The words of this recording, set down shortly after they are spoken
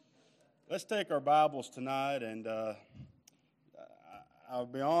Let's take our Bibles tonight, and I'll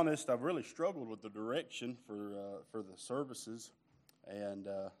be honest, I've really struggled with the direction for the services, and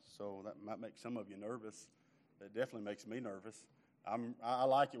so that might make some of you nervous. It definitely makes me nervous. I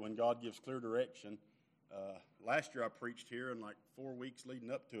like it when God gives clear direction. Last year I preached here, and like 4 weeks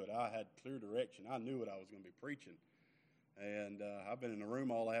leading up to it, I had clear direction. I knew what I was going to be preaching, and I've been in the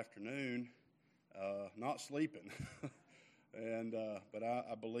room all afternoon, not sleeping. But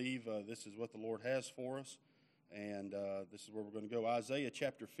I believe this is what the Lord has for us, and this is where we're going to go. Isaiah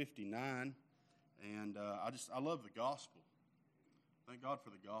chapter 59, and I love the gospel. Thank God for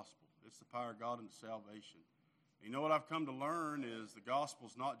the gospel. It's the power of God unto salvation. And you know what I've come to learn is the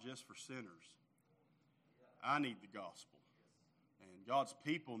gospel's not just for sinners. I need the gospel, and God's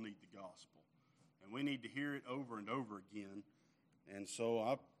people need the gospel, and we need to hear it over and over again. And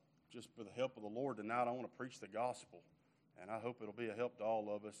so just for the help of the Lord tonight, I want to preach the gospel. And I hope it'll be a help to all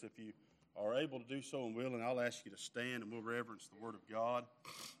of us. If you are able to do so and willing, I'll ask you to stand and we'll reverence the Word of God.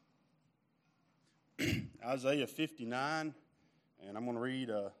 Isaiah 59, and I'm going to read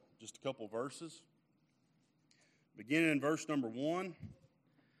just a couple verses. Beginning in verse number 1.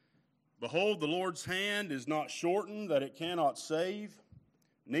 Behold, the Lord's hand is not shortened that it cannot save,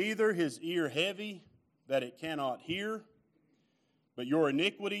 neither his ear heavy that it cannot hear. But your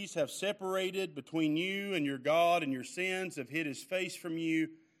iniquities have separated between you and your God, and your sins have hid his face from you,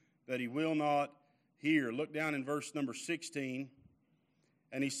 that he will not hear. Look down in verse number 16.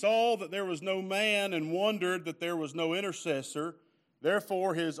 And he saw that there was no man, and wondered that there was no intercessor.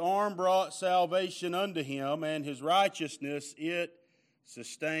 Therefore his arm brought salvation unto him, and his righteousness it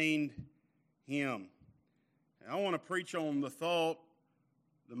sustained him. And I want to preach on the thought,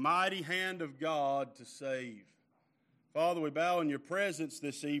 the mighty hand of God to save. Father, we bow in your presence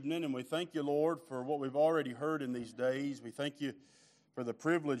this evening, and we thank you, Lord, for what we've already heard in these days. We thank you for the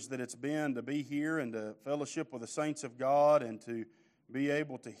privilege that it's been to be here and to fellowship with the saints of God and to be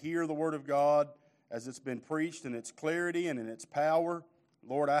able to hear the Word of God as it's been preached in its clarity and in its power.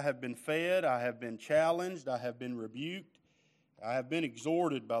 Lord, I have been fed, I have been challenged, I have been rebuked, I have been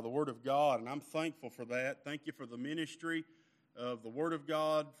exhorted by the Word of God, and I'm thankful for that. Thank you for the ministry of the Word of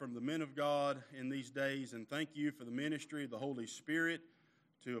God from the men of God in these days, and thank you for the ministry of the Holy Spirit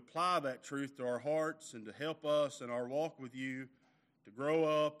to apply that truth to our hearts and to help us in our walk with you to grow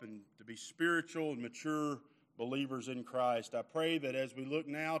up and to be spiritual and mature believers in Christ. I pray that as we look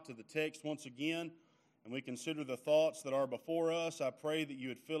now to the text once again and we consider the thoughts that are before us, I pray that you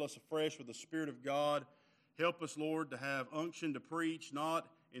would fill us afresh with the Spirit of God. Help us, Lord, to have unction to preach, not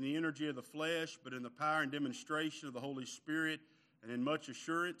in the energy of the flesh, but in the power and demonstration of the Holy Spirit and in much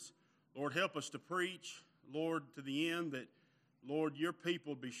assurance. Lord, help us to preach, Lord, to the end that, Lord, your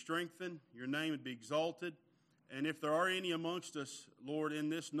people would be strengthened, your name would be exalted. And if there are any amongst us, Lord, in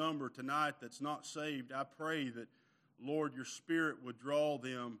this number tonight that's not saved, I pray that, Lord, your Spirit would draw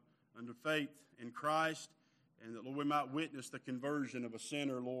them unto faith in Christ, and that, Lord, we might witness the conversion of a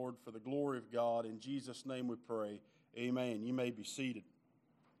sinner, Lord, for the glory of God. In Jesus' name we pray. Amen. You may be seated.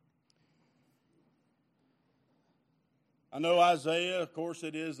 I know Isaiah, of course,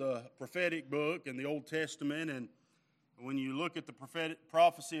 it is a prophetic book in the Old Testament, and when you look at the prophetic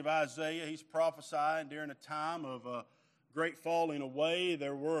prophecy of Isaiah, he's prophesying during a time of great falling away.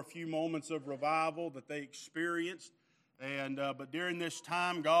 There were a few moments of revival that they experienced, but during this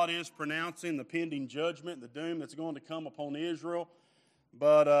time, God is pronouncing the pending judgment, the doom that's going to come upon Israel.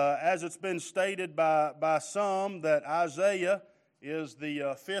 But as it's been stated by some, that Isaiah is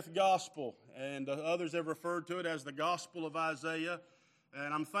the fifth gospel, and others have referred to it as the Gospel of Isaiah.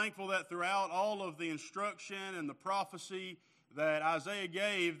 And I'm thankful that throughout all of the instruction and the prophecy that Isaiah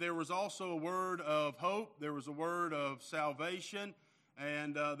gave, there was also a word of hope, there was a word of salvation,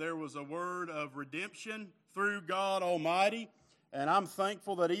 and there was a word of redemption through God Almighty. And I'm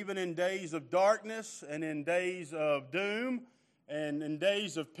thankful that even in days of darkness and in days of doom and in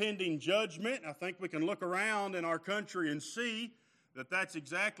days of pending judgment, I think we can look around in our country and see that that's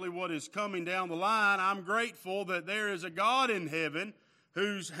exactly what is coming down the line. I'm grateful that there is a God in heaven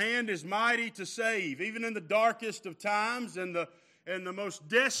whose hand is mighty to save. Even in the darkest of times and the most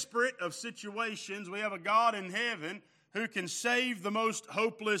desperate of situations, we have a God in heaven who can save the most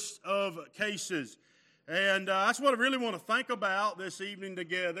hopeless of cases. And that's what I really want to think about this evening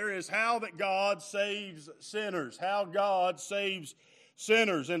together, is how that God saves sinners, how God saves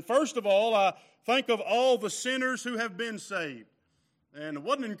sinners. And first of all, I think of all the sinners who have been saved. And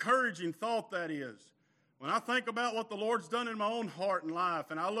what an encouraging thought that is. When I think about what the Lord's done in my own heart and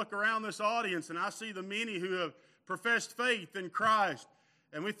life, and I look around this audience and I see the many who have professed faith in Christ,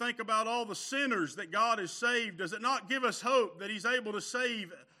 and we think about all the sinners that God has saved, does it not give us hope that He's able to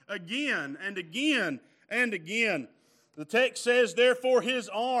save again and again and again. The text says, therefore his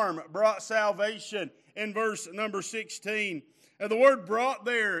arm brought salvation in verse number 16. And the word brought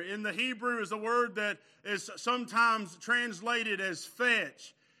there in the Hebrew is a word that is sometimes translated as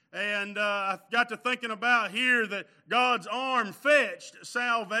fetch. And I got to thinking about here that God's arm fetched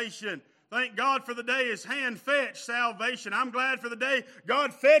salvation. Thank God for the day His hand fetched salvation. I'm glad for the day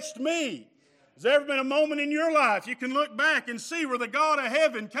God fetched me. Has there ever been a moment in your life you can look back and see where the God of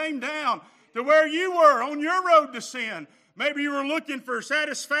heaven came down to where you were on your road to sin? Maybe you were looking for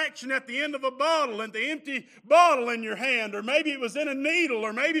satisfaction at the end of a bottle and the empty bottle in your hand, or maybe it was in a needle,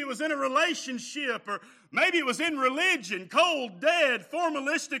 or maybe it was in a relationship, or maybe it was in religion, cold, dead,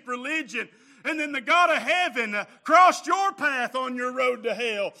 formalistic religion. And then the God of heaven crossed your path on your road to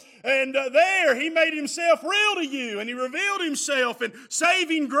hell. And there He made Himself real to you, and He revealed Himself in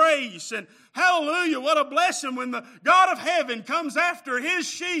saving grace. And hallelujah, what a blessing when the God of heaven comes after His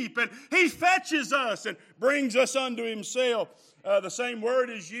sheep and He fetches us and brings us unto Himself. The same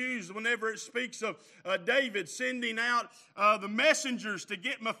word is used whenever it speaks of David sending out the messengers to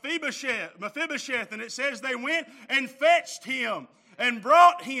get Mephibosheth. And it says they went and fetched him and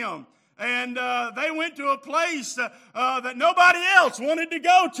brought him. And they went to a place that nobody else wanted to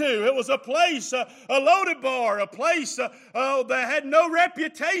go to. It was a place, a Lodabar, a place that had no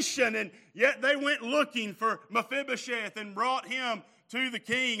reputation. And yet they went looking for Mephibosheth and brought him to the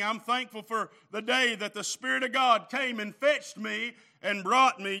king. I'm thankful for the day that the Spirit of God came and fetched me and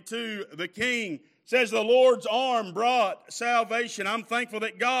brought me to the king. It says the Lord's arm brought salvation. I'm thankful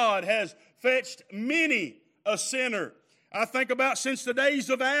that God has fetched many a sinner. I think about since the days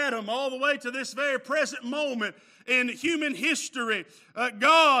of Adam all the way to this very present moment in human history,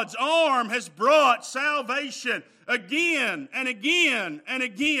 God's arm has brought salvation again and again and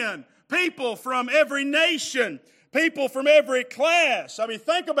again. People from every nation, people from every class. I mean,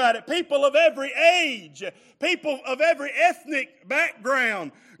 think about it. People of every age, people of every ethnic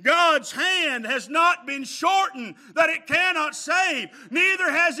background. God's hand has not been shortened that it cannot save.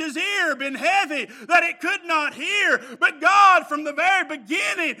 Neither has His ear been heavy that it could not hear. But God, from the very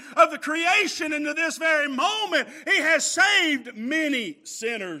beginning of the creation into this very moment, He has saved many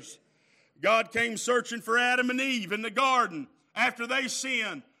sinners. God came searching for Adam and Eve in the garden after they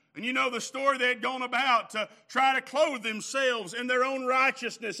sinned. And you know the story they had gone about to try to clothe themselves in their own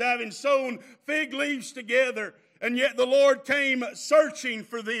righteousness, having sewn fig leaves together. And yet the Lord came searching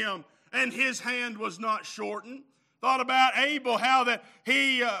for them, and His hand was not shortened. Thought about Abel, how that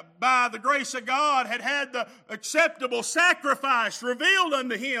he, by the grace of God, had the acceptable sacrifice revealed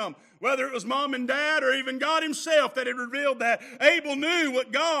unto him. Whether it was mom and dad or even God Himself that had revealed that. Abel knew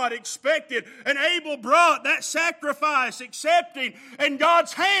what God expected, and Abel brought that sacrifice accepting, and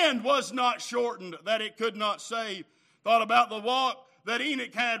God's hand was not shortened that it could not save. Thought about the walk that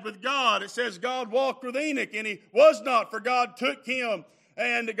Enoch had with God. It says God walked with Enoch, and he was not, for God took him,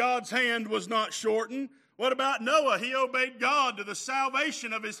 and God's hand was not shortened. What about Noah? He obeyed God to the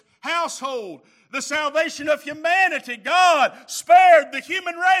salvation of his household, the salvation of humanity. God spared the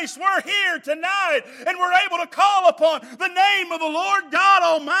human race. We're here tonight, and we're able to call upon the name of the Lord God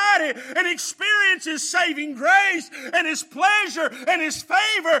Almighty and experience His saving grace and His pleasure and His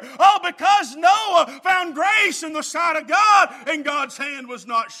favor, all because Noah found grace in the sight of God, and God's hand was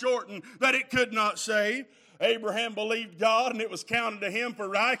not shortened that it could not save. Abraham believed God, and it was counted to him for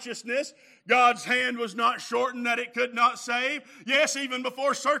righteousness. God's hand was not shortened that it could not save. Yes, even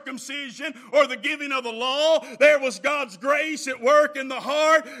before circumcision or the giving of the law, there was God's grace at work in the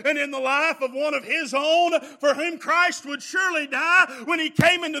heart and in the life of one of His own, for whom Christ would surely die when He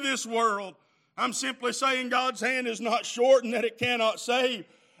came into this world. I'm simply saying God's hand is not shortened that it cannot save.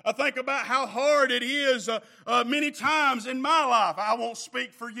 I think about how hard it is many times in my life. I won't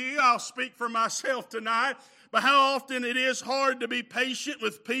speak for you. I'll speak for myself tonight. But how often it is hard to be patient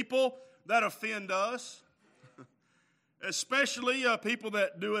with people that offend us. Especially people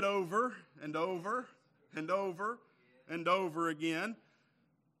that do it over and over and over and over again.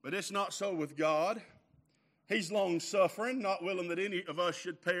 But it's not so with God. He's long-suffering, not willing that any of us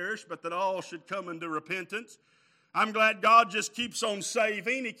should perish, but that all should come into repentance. I'm glad God just keeps on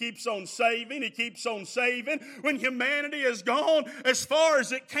saving. He keeps on saving. He keeps on saving. When humanity has gone as far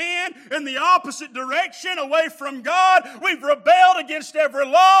as it can in the opposite direction, away from God, we've rebelled against every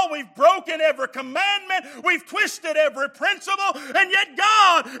law. We've broken every commandment. We've twisted every principle. And yet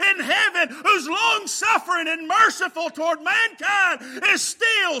God in heaven, who's long-suffering and merciful toward mankind, is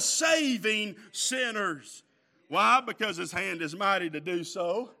still saving sinners. Why? Because His hand is mighty to do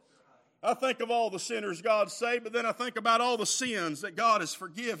so. I think of all the sinners God saved, but then I think about all the sins that God has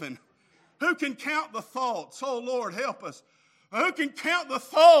forgiven. Who can count the thoughts? Oh, Lord, help us. Who can count the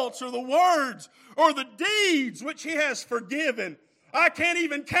thoughts or the words or the deeds which He has forgiven? I can't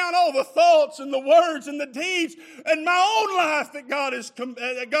even count all the thoughts and the words and the deeds in my own life that God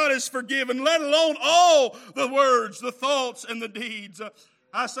has forgiven, let alone all the words, the thoughts, and the deeds.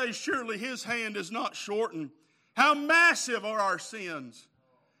 I say, surely His hand is not shortened. How massive are our sins?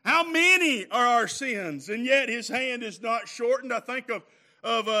 How many are our sins? And yet His hand is not shortened. I think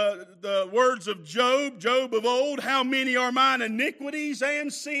of the words of Job of old. How many are mine iniquities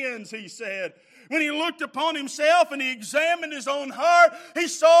and sins, he said. When he looked upon himself and he examined his own heart, he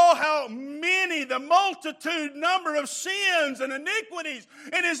saw how many, the multitude number of sins and iniquities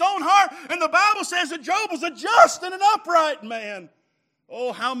in his own heart. And the Bible says that Job was a just and an upright man.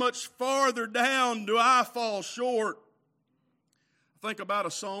 Oh, how much farther down do I fall short? Think about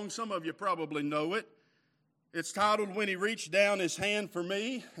a song. Some of you probably know it. It's titled, When He Reached Down His Hand for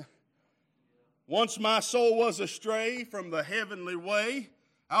Me. Once my soul was astray from the heavenly way.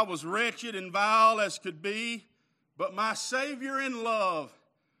 I was wretched and vile as could be, but my Savior in love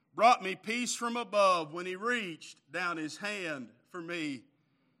brought me peace from above when He reached down His hand for me.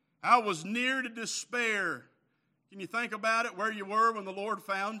 I was near to despair. Can you think about it, where you were when the Lord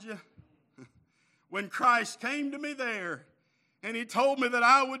found you? When Christ came to me there, and He told me that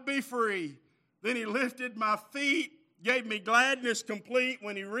I would be free. Then He lifted my feet, gave me gladness complete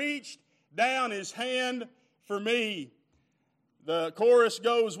when He reached down His hand for me. The chorus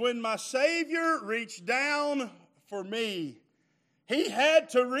goes, when my Savior reached down for me, He had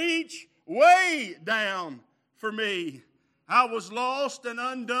to reach way down for me. I was lost and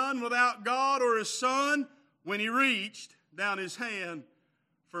undone without God or His Son when He reached down His hand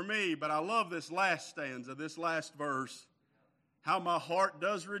for me. But I love this last stanza, this last verse. How my heart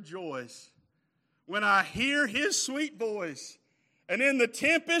does rejoice when I hear His sweet voice, and in the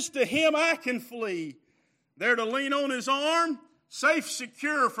tempest to Him I can flee, there to lean on His arm, safe,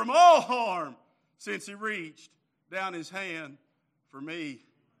 secure from all harm, since He reached down His hand for me.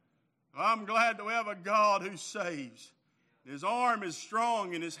 I'm glad that we have a God who saves. His arm is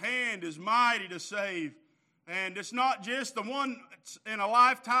strong and His hand is mighty to save. And it's not just the one in a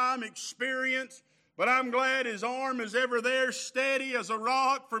lifetime experience, but I'm glad His arm is ever there, steady as a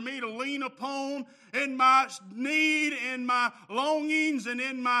rock for me to lean upon in my need, in my longings, and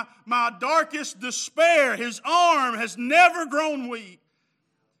in my darkest despair. His arm has never grown weak.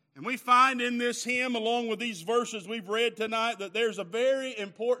 And we find in this hymn, along with these verses we've read tonight, that there's a very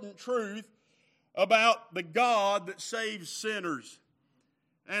important truth about the God that saves sinners.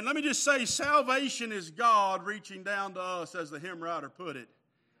 And let me just say, salvation is God reaching down to us, as the hymn writer put it.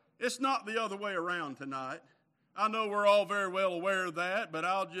 It's not the other way around tonight. I know we're all very well aware of that, but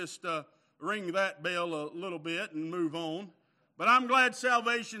I'll just ring that bell a little bit and move on. But I'm glad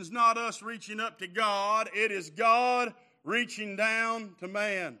salvation's not us reaching up to God. It is God reaching down to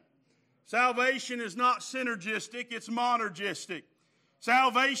man. Salvation is not synergistic, it's monergistic.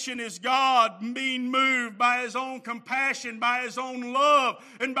 Salvation is God being moved by His own compassion, by His own love,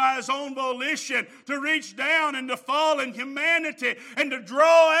 and by His own volition to reach down into fallen humanity and to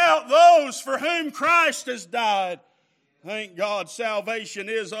draw out those for whom Christ has died. Thank God, salvation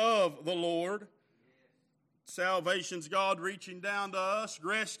is of the Lord. Salvation's God reaching down to us,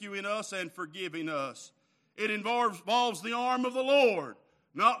 rescuing us, and forgiving us. It involves the arm of the Lord,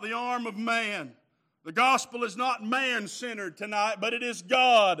 not the arm of man. The gospel is not man-centered tonight, but it is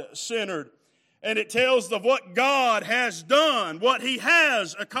God-centered. And it tells of what God has done, what He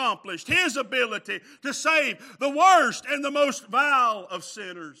has accomplished, His ability to save the worst and the most vile of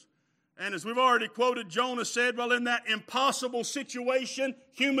sinners. And as we've already quoted, Jonah said, well, in that impossible situation,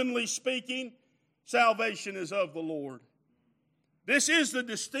 humanly speaking, salvation is of the Lord. This is the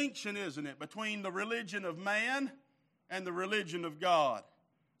distinction, isn't it, between the religion of man and the religion of God.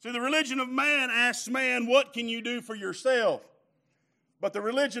 See, the religion of man asks man, what can you do for yourself? But the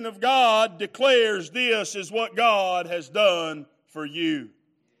religion of God declares this is what God has done for you.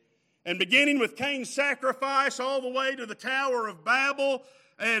 And beginning with Cain's sacrifice all the way to the Tower of Babel,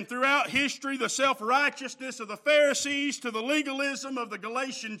 and throughout history, the self-righteousness of the Pharisees to the legalism of the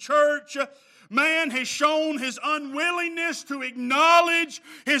Galatian church, man has shown his unwillingness to acknowledge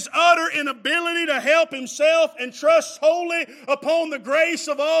his utter inability to help himself and trust wholly upon the grace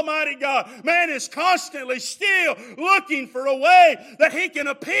of Almighty God. Man is constantly still looking for a way that he can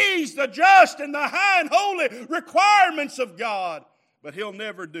appease the just and the high and holy requirements of God. But he'll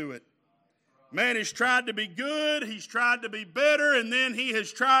never do it. Man has tried to be good, he's tried to be better, and then he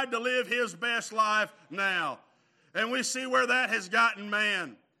has tried to live his best life now. And we see where that has gotten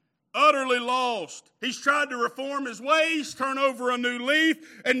man. utterly lost. He's tried to reform his ways, turn over a new leaf,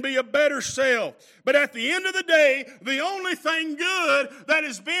 and be a better self. But at the end of the day, the only thing good that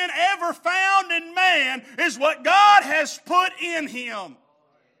has been ever found in man is what God has put in him.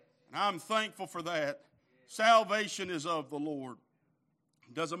 And I'm thankful for that. Salvation is of the Lord.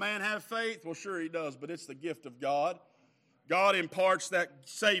 Does a man have faith? Well, sure he does, but it's the gift of God. God imparts that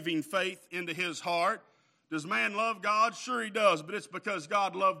saving faith into his heart. Does man love God? Sure he does, but it's because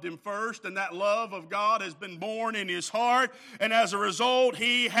God loved him first, and that love of God has been born in his heart, and as a result,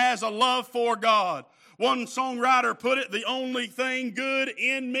 he has a love for God. One songwriter put it, the only thing good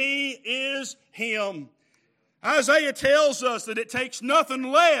in me is him. Isaiah tells us that it takes nothing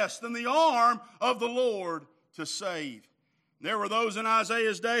less than the arm of the Lord to save. There were those in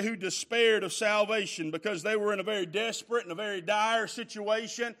Isaiah's day who despaired of salvation because they were in a very desperate and a very dire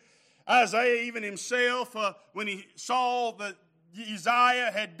situation. Isaiah even himself, when he saw that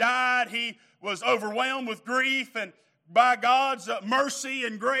Uzziah had died, he was overwhelmed with grief, and by God's mercy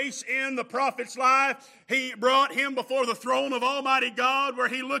and grace in the prophet's life, he brought him before the throne of Almighty God, where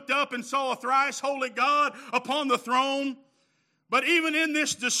he looked up and saw a thrice holy God upon the throne. But even in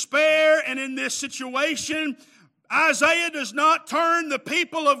this despair and in this situation, Isaiah does not turn the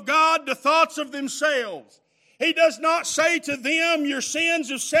people of God to thoughts of themselves. He does not say to them, your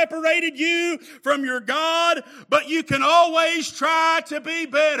sins have separated you from your God, but you can always try to be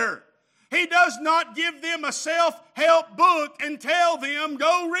better. He does not give them a self-help book and tell them,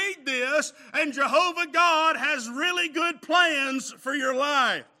 go read this, and Jehovah God has really good plans for your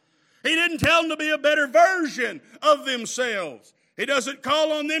life. He didn't tell them to be a better version of themselves. He doesn't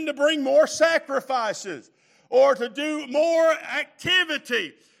call on them to bring more sacrifices or to do more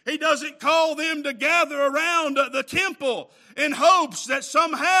activity. He doesn't call them to gather around the temple in hopes that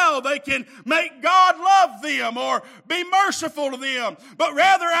somehow they can make God love them or be merciful to them. But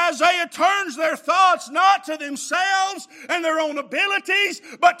rather, Isaiah turns their thoughts not to themselves and their own abilities,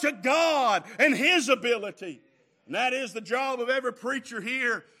 but to God and His ability. And that is the job of every preacher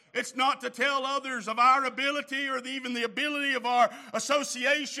here. It's not to tell others of our ability or even the ability of our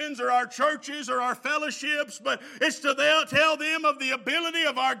associations or our churches or our fellowships, but it's to tell them of the ability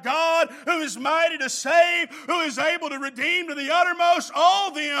of our God who is mighty to save, who is able to redeem to the uttermost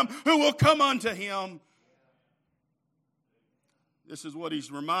all them who will come unto Him. This is what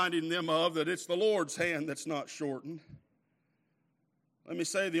He's reminding them of, that it's the Lord's hand that's not shortened. Let me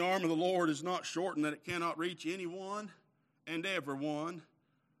say the arm of the Lord is not shortened, that it cannot reach anyone and everyone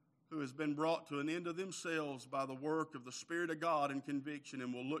who has been brought to an end of themselves by the work of the Spirit of God and conviction,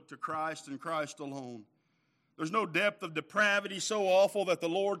 and will look to Christ and Christ alone. There's no depth of depravity so awful that the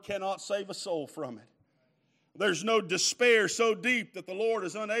Lord cannot save a soul from it. There's no despair so deep that the Lord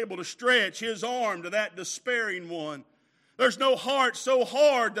is unable to stretch His arm to that despairing one. There's no heart so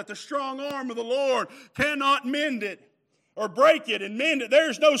hard that the strong arm of the Lord cannot mend it or break it and mend it.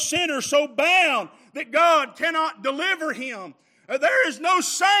 There's no sinner so bound that God cannot deliver him. There is no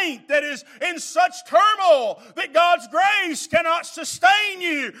saint that is in such turmoil that God's grace cannot sustain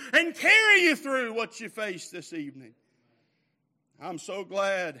you and carry you through what you face this evening. I'm so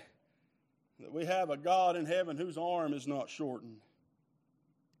glad that we have a God in heaven whose arm is not shortened.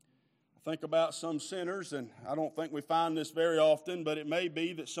 I think about some sinners, and I don't think we find this very often, but it may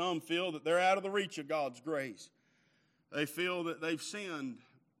be that some feel that they're out of the reach of God's grace. They feel that they've sinned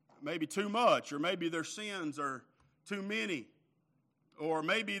maybe too much, or maybe their sins are too many. Or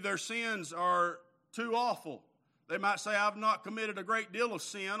maybe their sins are too awful. They might say, I've not committed a great deal of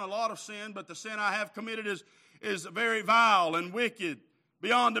sin, a lot of sin, but the sin I have committed is very vile and wicked,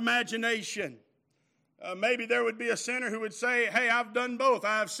 beyond imagination. Maybe there would be a sinner who would say, hey, I've done both.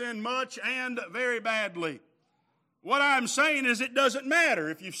 I have sinned much and very badly. What I'm saying is it doesn't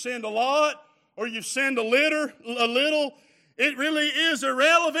matter if you've sinned a lot or you've sinned a little. It really is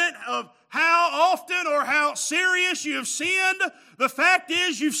irrelevant of how often or how serious you have sinned. The fact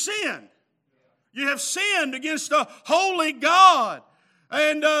is you've sinned. You have sinned against a holy God.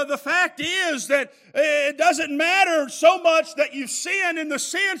 And the fact is that it doesn't matter so much that you've sinned in the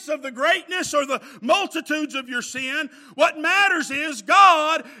sense of the greatness or the multitudes of your sin. What matters is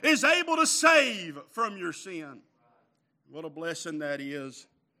God is able to save from your sin. What a blessing that is.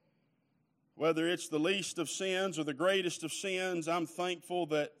 Whether it's the least of sins or the greatest of sins, I'm thankful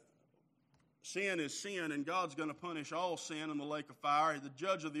that sin is sin, and God's going to punish all sin in the lake of fire. The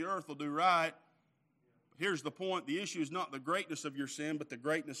judge of the earth will do right. Here's the point. The issue is not the greatness of your sin, but the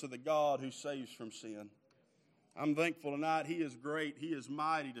greatness of the God who saves from sin. I'm thankful tonight He is great. He is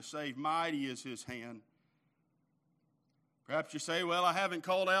mighty to save. Mighty is His hand. Perhaps you say, well, I haven't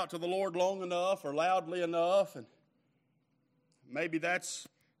called out to the Lord long enough or loudly enough, and maybe that's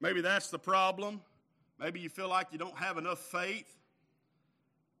Maybe that's the problem. Maybe you feel like you don't have enough faith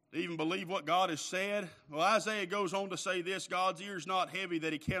to even believe what God has said. Well, Isaiah goes on to say this: God's ear is not heavy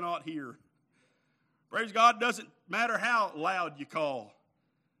that he cannot hear. Praise God, doesn't matter how loud you call.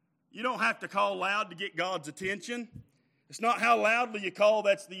 You don't have to call loud to get God's attention. It's not how loudly you call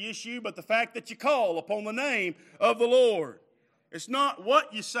that's the issue, but the fact that you call upon the name of the Lord. It's not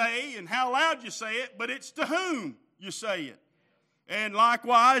what you say and how loud you say it, but it's to whom you say it. And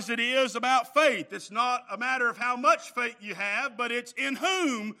likewise, it is about faith. It's not a matter of how much faith you have, but it's in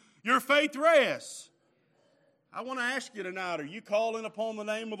whom your faith rests. I want to ask you tonight, are you calling upon the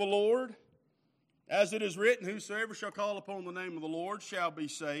name of the Lord? As it is written, whosoever shall call upon the name of the Lord shall be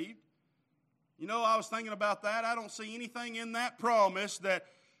saved. You know, I was thinking about that. I don't see anything in that promise that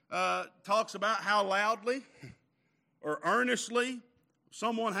talks about how loudly or earnestly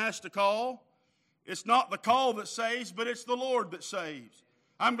someone has to call. It's not the call that saves, but it's the Lord that saves.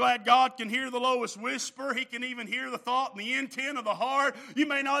 I'm glad God can hear the lowest whisper. He can even hear the thought and the intent of the heart. You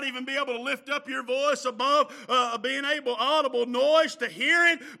may not even be able to lift up your voice above being able, audible noise to hear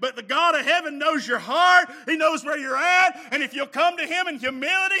it, but the God of heaven knows your heart. He knows where you're at, and if you'll come to Him in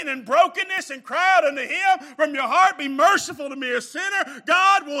humility and in brokenness and cry out unto Him from your heart, be merciful to me, a sinner,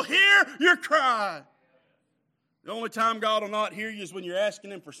 God will hear your cry. The only time God will not hear you is when you're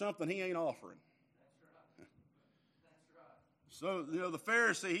asking Him for something He ain't offering. So, the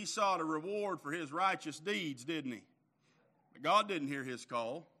Pharisee, he sought a reward for his righteous deeds, didn't he? But God didn't hear his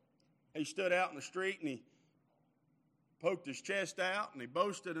call. He stood out in the street and he poked his chest out and he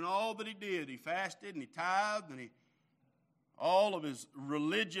boasted in all that he did. He fasted and he tithed and all of his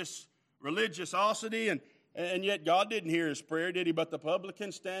religiosity, and yet God didn't hear his prayer, did he? But the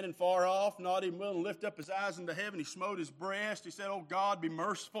publican, standing far off, not even willing to lift up his eyes into heaven, he smote his breast. He said, "Oh God, be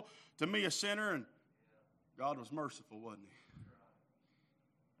merciful to me, a sinner." And God was merciful, wasn't he?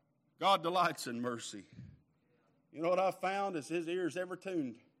 God delights in mercy. You know what I've found is His ear is ever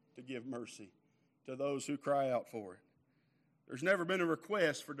tuned to give mercy to those who cry out for it. There's never been a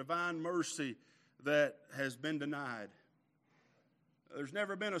request for divine mercy that has been denied. There's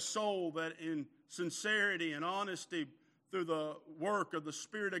never been a soul that in sincerity and honesty through the work of the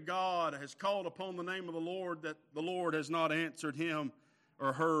Spirit of God has called upon the name of the Lord, that the Lord has not answered him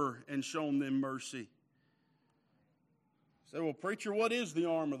or her and shown them mercy. Say, well, preacher, what is the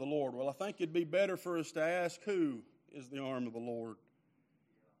arm of the Lord? Well, I think it'd be better for us to ask, who is the arm of the Lord?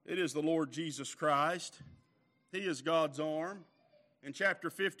 It is the Lord Jesus Christ. He is God's arm. In chapter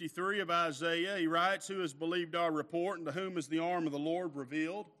 53 of Isaiah, he writes, "Who has believed our report, and to whom is the arm of the Lord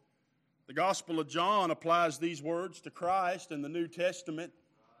revealed?" The Gospel of John applies these words to Christ in the New Testament.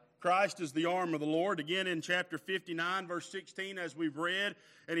 Christ is the arm of the Lord. Again in chapter 59, verse 16, as we've read,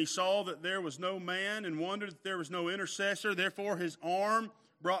 "And he saw that there was no man, and wondered that there was no intercessor. Therefore his arm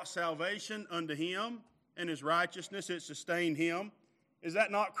brought salvation unto him, and his righteousness it sustained him." Is that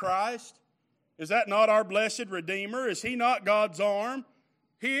not Christ? Is that not our blessed Redeemer? Is He not God's arm?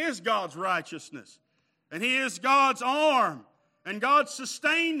 He is God's righteousness, and He is God's arm. And God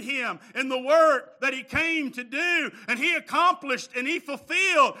sustained Him in the work that He came to do. And He accomplished and He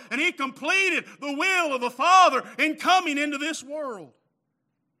fulfilled and He completed the will of the Father in coming into this world.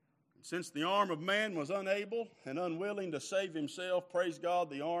 And since the arm of man was unable and unwilling to save himself, praise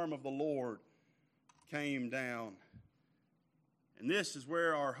God, the arm of the Lord came down. And this is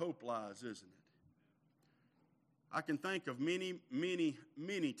where our hope lies, isn't it? I can think of many, many,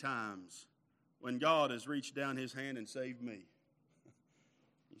 many times when God has reached down His hand and saved me.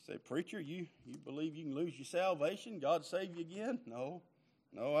 You say, "Preacher, you believe you can lose your salvation? God save you again?" No,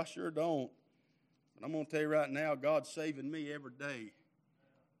 I sure don't. But I'm going to tell you right now, God's saving me every day.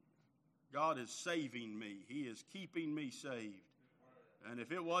 God is saving me. He is keeping me saved. And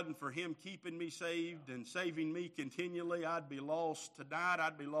if it wasn't for Him keeping me saved and saving me continually, I'd be lost tonight.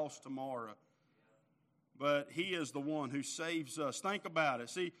 I'd be lost tomorrow. But He is the one who saves us. Think about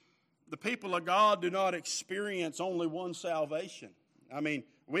it. See, the people of God do not experience only one salvation. I mean,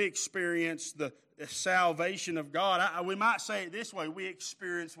 we experience the salvation of God. We might say it this way: we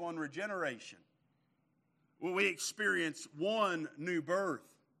experience one regeneration. Well, we experience one new birth.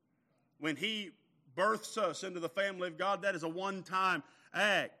 When He births us into the family of God, that is a one-time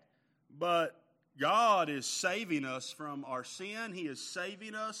act. But God is saving us from our sin. He is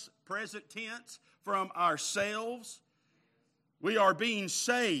saving us, present tense, from ourselves. We are being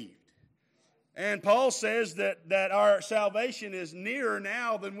saved. And Paul says that our salvation is nearer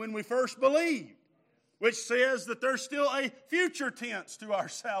now than when we first believed, which says that there's still a future tense to our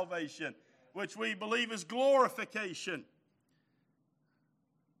salvation, which we believe is glorification.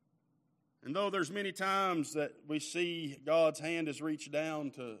 And though there's many times that we see God's hand has reached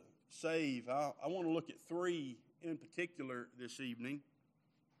down to save, I want to look at three in particular this evening.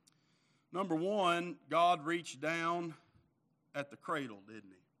 Number one, God reached down at the cradle,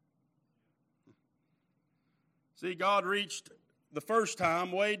 didn't He? See, God reached the first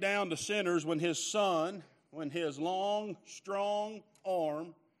time way down to sinners when His Son, when His long, strong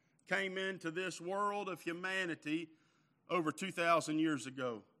arm came into this world of humanity over 2,000 years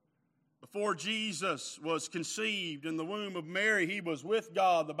ago. Before Jesus was conceived in the womb of Mary, He was with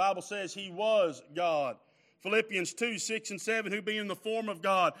God. The Bible says He was God. Philippians 2, 6 and 7, who being in the form of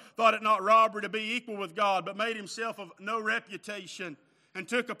God, thought it not robbery to be equal with God, but made Himself of no reputation, and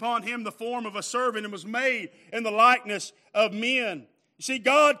took upon Him the form of a servant, and was made in the likeness of men. You see,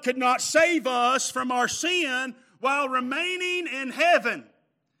 God could not save us from our sin while remaining in heaven.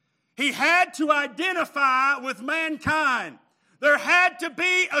 He had to identify with mankind. There had to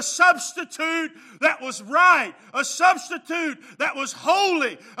be a substitute that was right, a substitute that was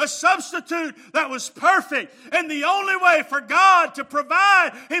holy, a substitute that was perfect. And the only way for God to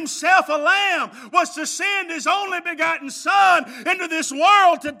provide Himself a lamb was to send His only begotten Son into this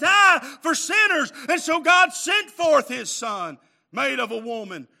world to die for sinners. And so God sent forth His Son, made of a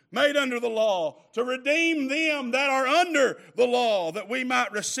woman, made under the law, to redeem them that are under the law, that we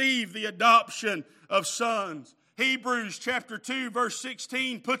might receive the adoption of sons. Hebrews chapter 2 verse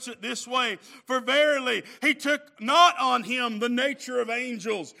 16 puts it this way, for verily He took not on Him the nature of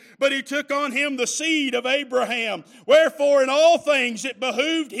angels, but He took on Him the seed of Abraham. Wherefore in all things it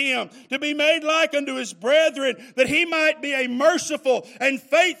behooved Him to be made like unto His brethren, that He might be a merciful and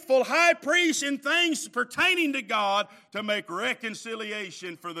faithful high priest in things pertaining to God, to make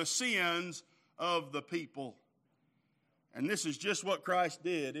reconciliation for the sins of the people. And this is just what Christ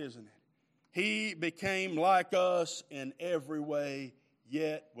did, isn't it? He became like us in every way,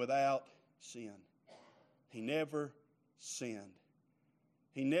 yet without sin. He never sinned.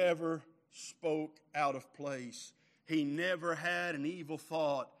 He never spoke out of place. He never had an evil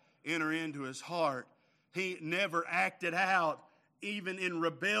thought enter into His heart. He never acted out, even in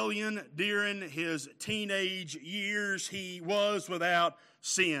rebellion during His teenage years. He was without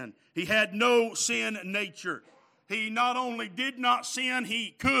sin. He had no sin nature. He not only did not sin,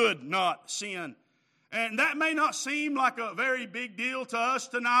 He could not sin. And that may not seem like a very big deal to us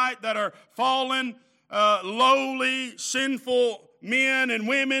tonight that are fallen, lowly, sinful men and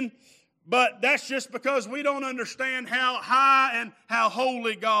women. But that's just because we don't understand how high and how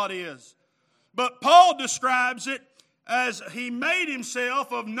holy God is. But Paul describes it as He made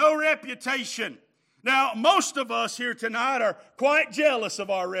Himself of no reputation. Now, most of us here tonight are quite jealous of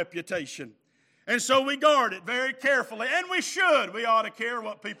our reputation. And so we guard it very carefully, and we should. We ought to care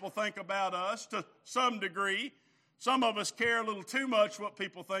what people think about us to some degree. Some of us care a little too much what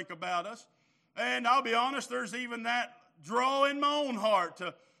people think about us. And I'll be honest, there's even that draw in my own heart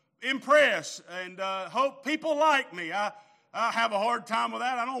to impress and hope people like me. I have a hard time with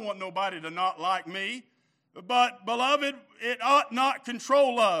that. I don't want nobody to not like me. But, beloved, it ought not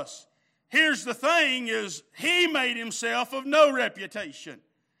control us. Here's the thing is, He made Himself of no reputation.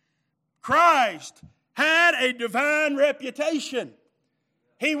 Christ had a divine reputation.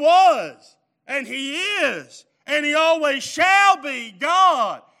 He was, and He is, and He always shall be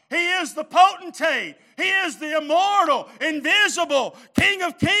God. He is the potentate. He is the immortal, invisible, King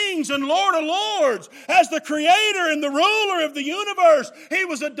of kings and Lord of lords. As the creator and the ruler of the universe, He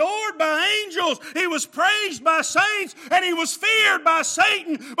was adored by angels. He was praised by saints, and He was feared by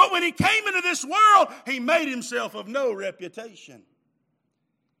Satan. But when He came into this world, He made Himself of no reputation.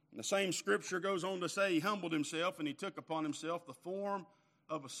 And the same scripture goes on to say He humbled Himself and He took upon Himself the form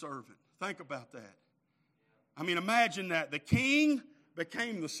of a servant. Think about that. I mean, imagine that. The king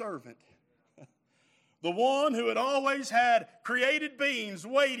became the servant. The one who had always had created beings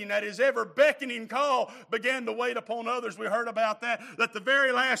waiting at His ever beckoning call began to wait upon others. We heard about that the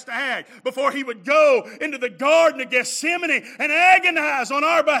very last act, before He would go into the Garden of Gethsemane and agonize on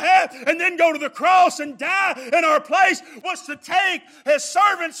our behalf and then go to the cross and die in our place, was to take His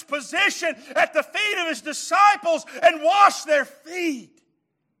servant's position at the feet of His disciples and wash their feet.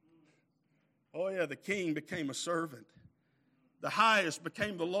 Oh yeah, the king became a servant. The highest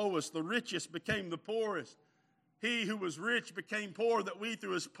became the lowest. The richest became the poorest. He who was rich became poor, that we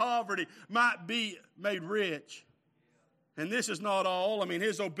through His poverty might be made rich. And this is not all. I mean,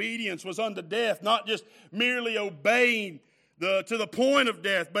 His obedience was unto death, not just merely obeying to the point of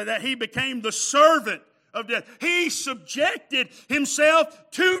death, but that He became the servant of death. He subjected Himself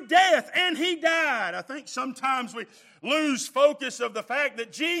to death, and He died. I think sometimes we lose focus of the fact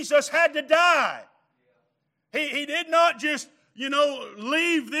that Jesus had to die. He did not just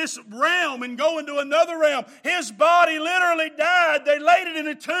leave this realm and go into another realm. His body literally died. They laid it in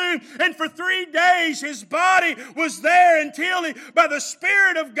a tomb, and for 3 days his body was there until he, by the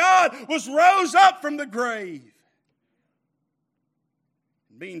Spirit of God, was rose up from the grave.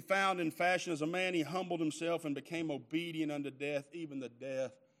 Being found in fashion as a man, he humbled himself and became obedient unto death, even the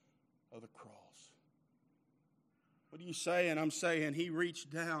death of the cross. What are you saying? I'm saying he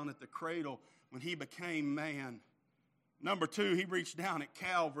reached down at the cradle when he became man. Number 2, he reached down at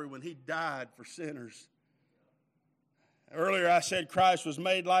Calvary when he died for sinners. Earlier I said Christ was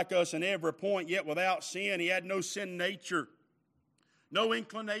made like us in every point, yet without sin. He had no sin nature, no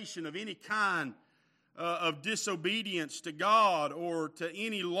inclination of any kind of disobedience to God or to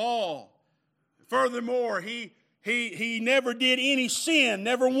any law. Furthermore, he never did any sin,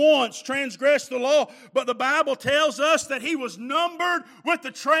 never once transgressed the law. But the Bible tells us that he was numbered with the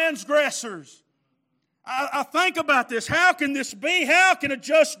transgressors. I think about this. How can this be? How can a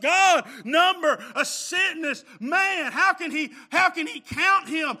just God number a sinless man? How can he count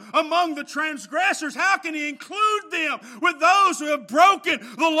him among the transgressors? How can he include them with those who have broken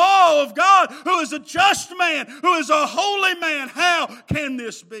the law of God, who is a just man, who is a holy man? How can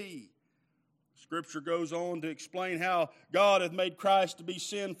this be? Scripture goes on to explain how God hath made Christ to be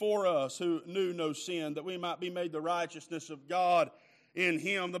sin for us, who knew no sin, that we might be made the righteousness of God in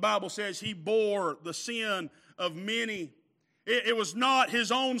him. The Bible says he bore the sin of many. It was not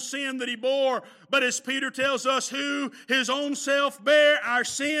his own sin that he bore, but as Peter tells us, who his own self bare our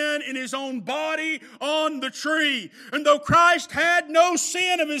sin in his own body on the tree. And though Christ had no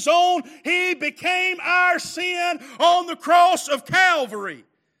sin of his own, he became our sin on the cross of Calvary.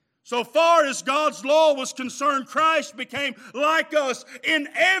 So far as God's law was concerned, Christ became like us in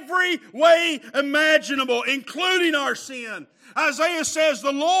every way imaginable, including our sin. Isaiah says,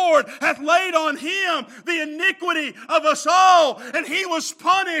 the Lord hath laid on him the iniquity of us all, and he was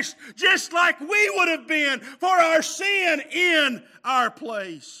punished just like we would have been for our sin in our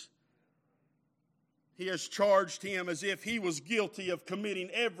place. He has charged him as if he was guilty of committing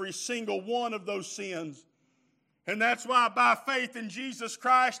every single one of those sins. And that's why by faith in Jesus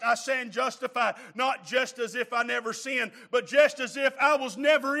Christ I stand justified, not just as if I never sinned, but just as if I was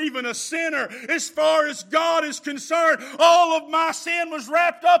never even a sinner. As far as God is concerned, all of my sin was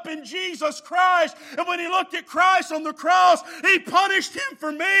wrapped up in Jesus Christ. And when he looked at Christ on the cross, he punished him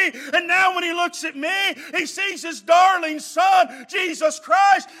for me. And now when he looks at me, he sees his darling Son, Jesus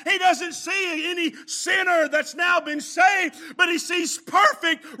Christ. He doesn't see any sinner that's now been saved, but he sees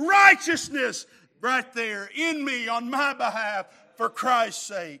perfect righteousness right there in me on my behalf for Christ's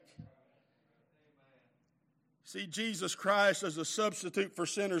sake. See, Jesus Christ as a substitute for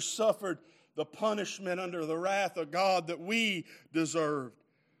sinners suffered the punishment under the wrath of God that we deserved.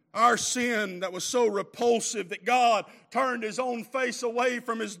 Our sin that was so repulsive that God turned his own face away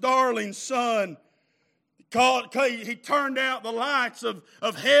from his darling Son. He turned out the lights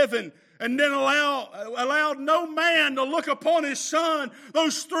of heaven and then allowed no man to look upon his Son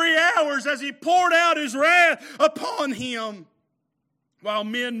those 3 hours as he poured out his wrath upon him. While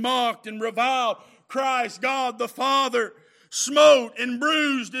men mocked and reviled Christ, God the Father smote and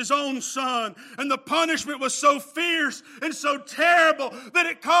bruised his own Son. And the punishment was so fierce and so terrible that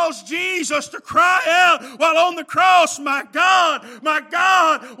it caused Jesus to cry out while on the cross, my God,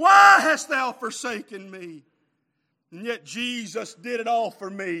 why hast thou forsaken me? And yet Jesus did it all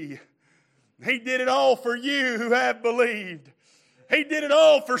for me. He did it all for you who have believed. He did it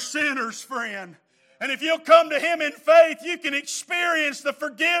all for sinners, friend. And if you'll come to him in faith, you can experience the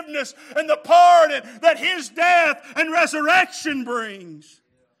forgiveness and the pardon that his death and resurrection brings.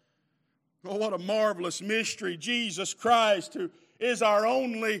 Oh, what a marvelous mystery. Jesus Christ, who is our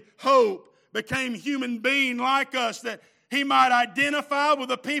only hope, became human being like us that he might identify with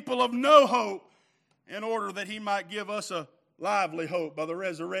the people of no hope in order that he might give us a lively hope by the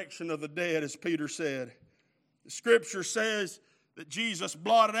resurrection of the dead, as Peter said. The Scripture says that Jesus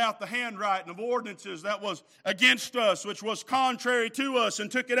blotted out the handwriting of ordinances that was against us, which was contrary to us,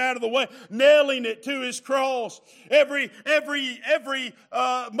 and took it out of the way, nailing it to his cross. Every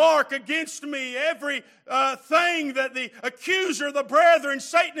mark against me, every thing that the accuser of the brethren,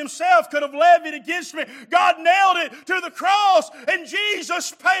 Satan himself, could have levied against me, God nailed it to the cross, and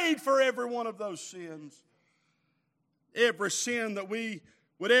Jesus paid for every one of those sins. Every sin that we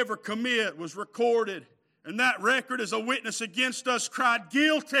would ever commit was recorded. And that record as a witness against us cried,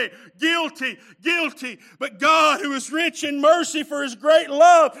 guilty, guilty, guilty. But God, who is rich in mercy for his great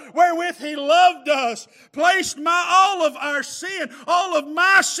love, wherewith he loved us, placed all of our sin, all of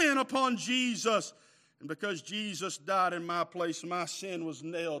my sin upon Jesus. And because Jesus died in my place, my sin was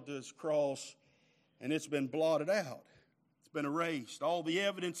nailed to his cross. And it's been blotted out. It's been erased. All the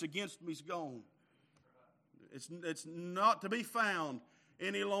evidence against me is gone. It's not to be found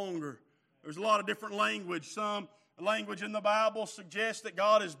any longer. There's a lot of different language. Some language in the Bible suggests that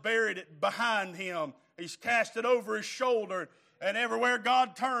God has buried it behind him. He's cast it over his shoulder. And everywhere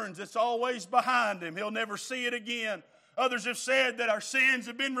God turns, it's always behind him. He'll never see it again. Others have said that our sins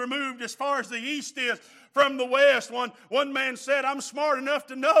have been removed as far as the east is from the west. One man said, I'm smart enough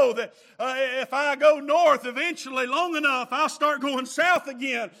to know that if I go north eventually long enough, I'll start going south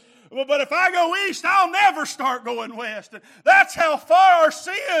again. But if I go east, I'll never start going west. And that's how far our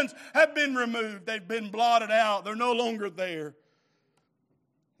sins have been removed. They've been blotted out. They're no longer there.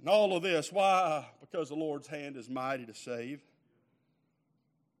 And all of this, why? Because the Lord's hand is mighty to save.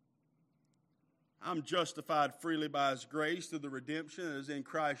 I'm justified freely by His grace through the redemption that is in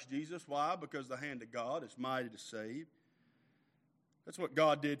Christ Jesus. Why? Because the hand of God is mighty to save. That's what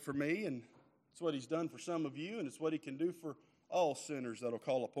God did for me, and it's what He's done for some of you, and it's what He can do for all sinners that will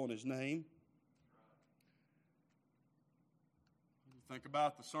call upon His name. Think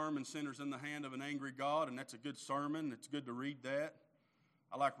about the sermon, Sinners in the Hand of an Angry God, and that's a good sermon. It's good to read that.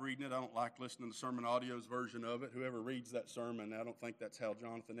 I like reading it. I don't like listening to Sermon Audio's version of it. Whoever reads that sermon, I don't think that's how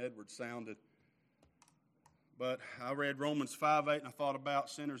Jonathan Edwards sounded. But I read Romans 5:8 and I thought about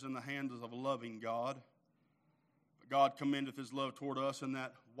sinners in the hands of a loving God. But God commendeth His love toward us in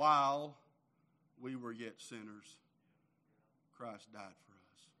that while we were yet sinners, Christ died for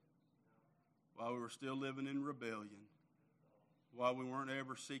us. While we were still living in rebellion, while we weren't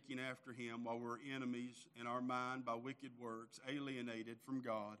ever seeking after Him, while we were enemies in our mind by wicked works, alienated from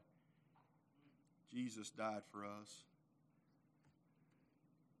God, Jesus died for us.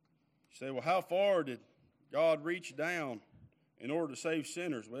 You say, well, how far did God reached down in order to save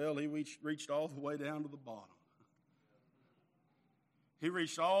sinners? Well, He reached all the way down to the bottom. He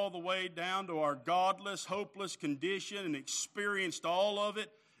reached all the way down to our godless, hopeless condition and experienced all of it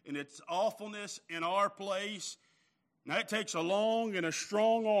in its awfulness in our place. Now, it takes a long and a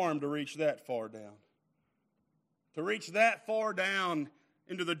strong arm to reach that far down. To reach that far down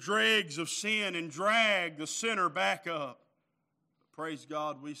into the dregs of sin and drag the sinner back up. But praise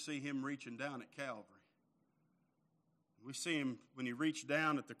God, we see Him reaching down at Calvary. We see Him when He reached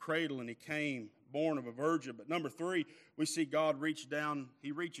down at the cradle and He came, born of a virgin. But number 3, we see God reach down.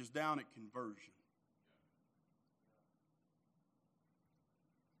 He reaches down at conversion.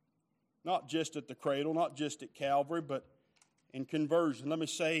 Not just at the cradle, not just at Calvary, but in conversion. Let me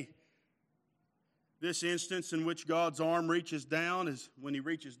say, this instance in which God's arm reaches down is when He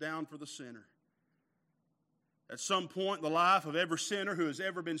reaches down for the sinner. At some point in the life of every sinner who has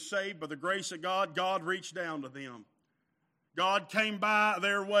ever been saved by the grace of God, God reached down to them. God came by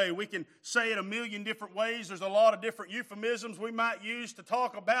their way. We can say it a million different ways. There's a lot of different euphemisms we might use to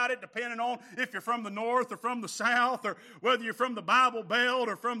talk about it, depending on if you're from the north or from the south, or whether you're from the Bible Belt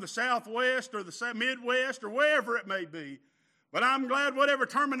or from the southwest or the Midwest or wherever it may be. But I'm glad whatever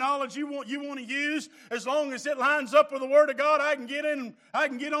terminology you want to use, as long as it lines up with the Word of God, I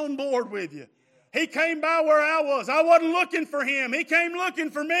can get on board with you. He came by where I was. I wasn't looking for Him. He came looking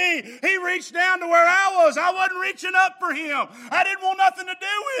for me. He reached down to where I was. I wasn't reaching up for Him. I didn't want nothing to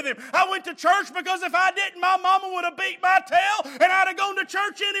do with Him. I went to church because if I didn't, my mama would have beat my tail and I'd have gone to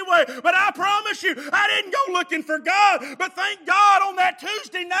church anyway. But I promise you, I didn't go looking for God. But thank God on that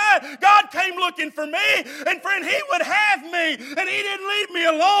Tuesday night, God came looking for me. And friend, He would have me. And He didn't leave me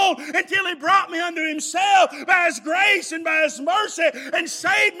alone until He brought me unto Himself by His grace and by His mercy and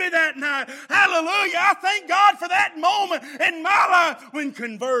saved me that night. Hallelujah. I thank God for that moment in my life when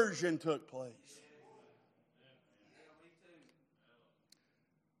conversion took place.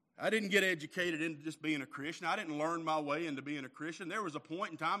 I didn't get educated into just being a Christian. I didn't learn my way into being a Christian. There was a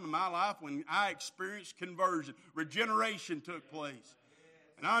point in time in my life when I experienced conversion. Regeneration took place.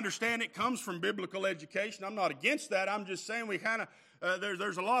 And I understand it comes from biblical education. I'm not against that. I'm just saying we kind of,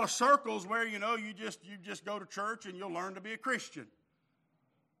 there's a lot of circles where, you just go to church and you'll learn to be a Christian.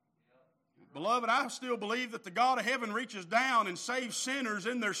 Beloved, I still believe that the God of heaven reaches down and saves sinners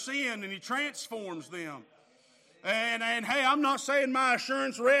in their sin, and He transforms them. And hey, I'm not saying my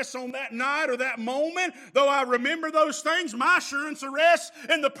assurance rests on that night or that moment. Though I remember those things, my assurance rests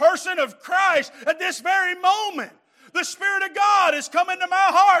in the person of Christ at this very moment. The Spirit of God is coming to my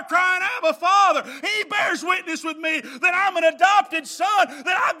heart crying, Abba, Father. He bears witness with me that I'm an adopted son,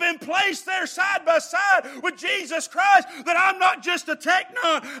 that I've been placed there side by side with Jesus Christ, that I'm not just a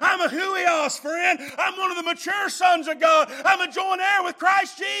teknon, I'm a huios, friend. I'm one of the mature sons of God. I'm a joint heir with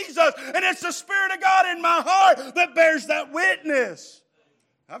Christ Jesus, and it's the Spirit of God in my heart that bears that witness.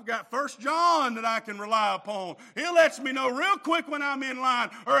 I've got 1 John that I can rely upon. He lets me know real quick when I'm in line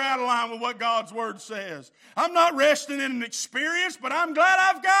or out of line with what God's Word says. I'm not resting in an experience, but I'm glad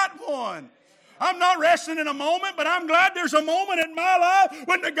I've got one. I'm not resting in a moment, but I'm glad there's a moment in my life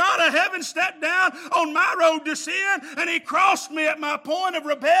when the God of heaven stepped down on my road to sin and He crossed me at my point of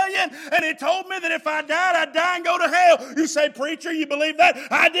rebellion and He told me that if I died, I'd die and go to hell. You say, preacher, you believe that?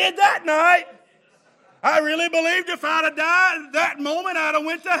 I did that night. I really believed if I'd have died that moment, I'd have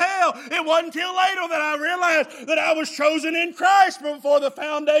went to hell. It wasn't until later that I realized that I was chosen in Christ before the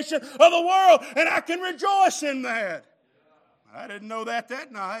foundation of the world, and I can rejoice in that. I didn't know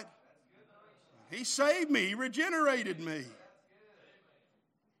that night. He saved me. He regenerated me.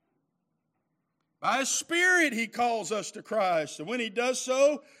 By His Spirit, He calls us to Christ. And when He does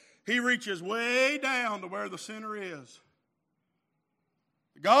so, He reaches way down to where the sinner is.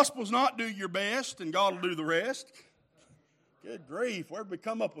 The gospel's not do your best and God will do the rest. Good grief, where'd we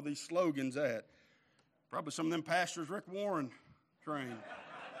come up with these slogans at? Probably some of them pastors Rick Warren trained.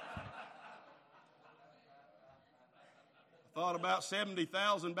 I thought about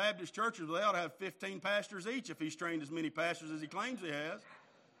 70,000 Baptist churches, they ought to have 15 pastors each if he's trained as many pastors as he claims he has.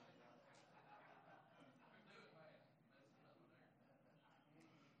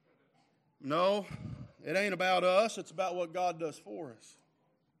 No, it ain't about us, it's about what God does for us.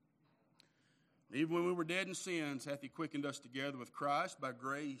 Even when we were dead in sins, hath He quickened us together with Christ. By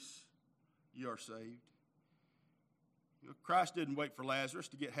grace, you are saved. You know, Christ didn't wait for Lazarus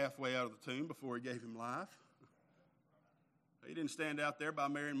to get halfway out of the tomb before He gave him life. He didn't stand out there by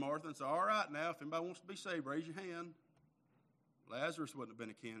Mary and Martha and say, all right, now, if anybody wants to be saved, raise your hand. Lazarus wouldn't have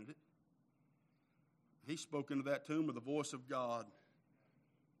been a candidate. He spoke into that tomb with the voice of God,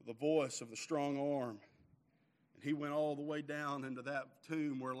 with the voice of the strong arm. He went all the way down into that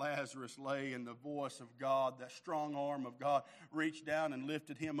tomb where Lazarus lay, and the voice of God, that strong arm of God, reached down and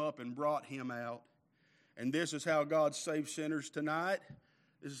lifted him up and brought him out. And this is how God saves sinners tonight.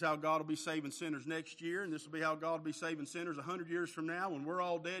 This is how God will be saving sinners next year, and this will be how God will be saving sinners 100 years from now when we're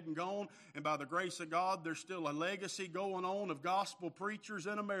all dead and gone. And by the grace of God, there's still a legacy going on of gospel preachers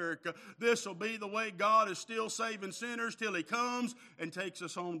in America. This will be the way God is still saving sinners till He comes and takes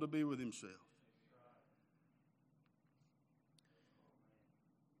us home to be with Himself.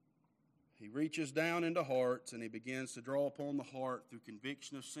 He reaches down into hearts and He begins to draw upon the heart through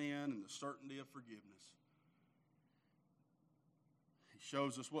conviction of sin and the certainty of forgiveness. He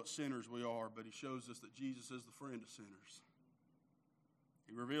shows us what sinners we are, but He shows us that Jesus is the friend of sinners.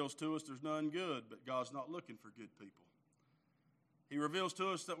 He reveals to us there's none good, but God's not looking for good people. He reveals to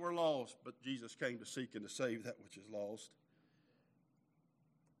us that we're lost, but Jesus came to seek and to save that which is lost.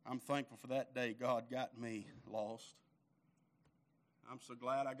 I'm thankful for that day God got me lost. I'm so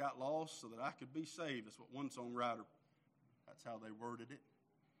glad I got lost so that I could be saved. That's what one songwriter, that's how they worded it.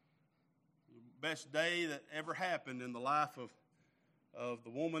 The best day that ever happened in the life of the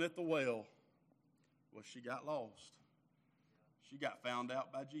woman at the well was she got lost. She got found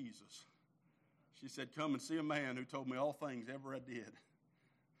out by Jesus. She said, come and see a man who told me all things ever I did.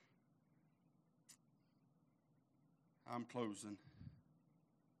 I'm closing.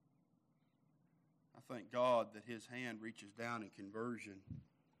 Thank God that His hand reaches down in conversion.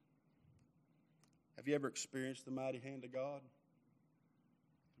 Have you ever experienced the mighty hand of God?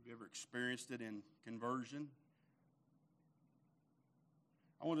 Have you ever experienced it in conversion?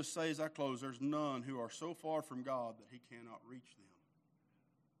 I want to say as I close, there's none who are so far from God that He cannot reach them.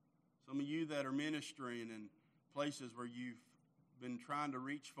 Some of you that are ministering in places where you've been trying to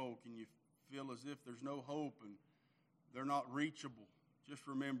reach folk and you feel as if there's no hope and they're not reachable, just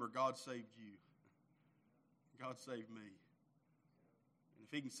remember God saved you. God saved me. And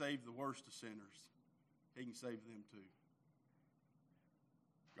if He can save the worst of sinners, He can save them too.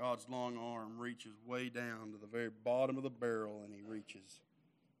 God's long arm reaches way down to the very bottom of the barrel, and He reaches.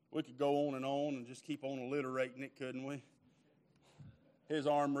 We could go on and just keep on alliterating it, couldn't we? His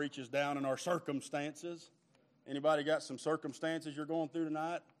arm reaches down in our circumstances. Anybody got some circumstances you're going through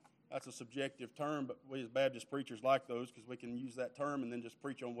tonight? That's a subjective term, but we as Baptist preachers like those because we can use that term and then just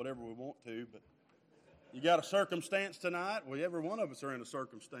preach on whatever we want to. But you got a circumstance tonight? Well, every one of us are in a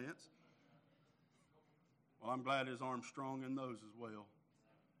circumstance. Well, I'm glad His arm's strong in those as well.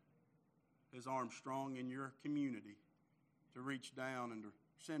 His arm's strong in your community to reach down and to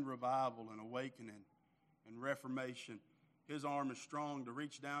send revival and awakening and reformation. His arm is strong to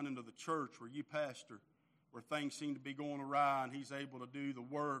reach down into the church where you pastor, where things seem to be going awry, and He's able to do the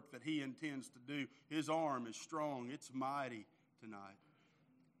work that He intends to do. His arm is strong. It's mighty tonight.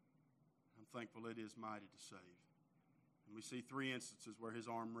 Thankful it is mighty to save. And we see 3 instances where His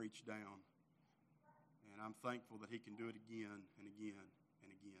arm reached down. And I'm thankful that He can do it again and again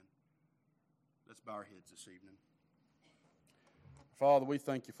and again. again. Let's bow our heads this evening. Father, we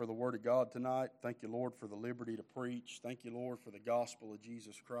thank you for the Word of God tonight. Thank you, Lord, for the liberty to preach. Thank you, Lord, for the gospel of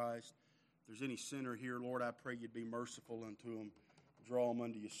Jesus Christ. If there's any sinner here, Lord, I pray you'd be merciful unto them. Draw them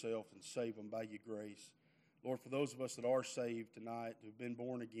unto yourself and save them by your grace. Lord, for those of us that are saved tonight, who've been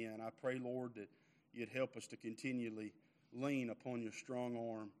born again, I pray, Lord, that you'd help us to continually lean upon your strong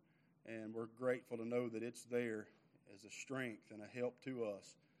arm. And we're grateful to know that it's there as a strength and a help to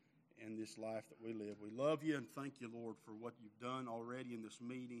us in this life that we live. We love you and thank you, Lord, for what you've done already in this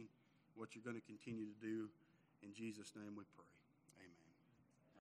meeting, what you're going to continue to do. In Jesus' name we pray.